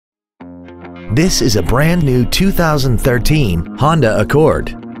This is a brand new 2013 Honda Accord.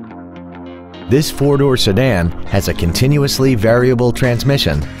 This four-door sedan has a continuously variable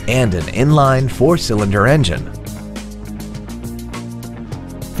transmission and an inline four-cylinder engine.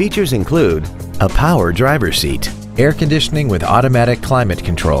 Features include a power driver's seat, air conditioning with automatic climate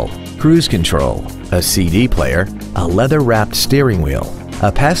control, cruise control, a CD player, a leather-wrapped steering wheel,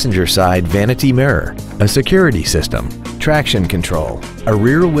 a passenger side vanity mirror, a security system, traction control, a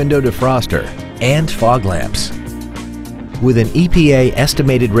rear window defroster, and fog lamps. With an EPA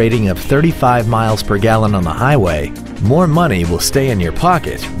estimated rating of 35 miles per gallon on the highway, more money will stay in your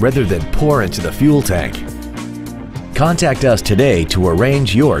pocket rather than pour into the fuel tank. Contact us today to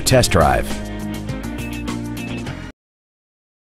arrange your test drive.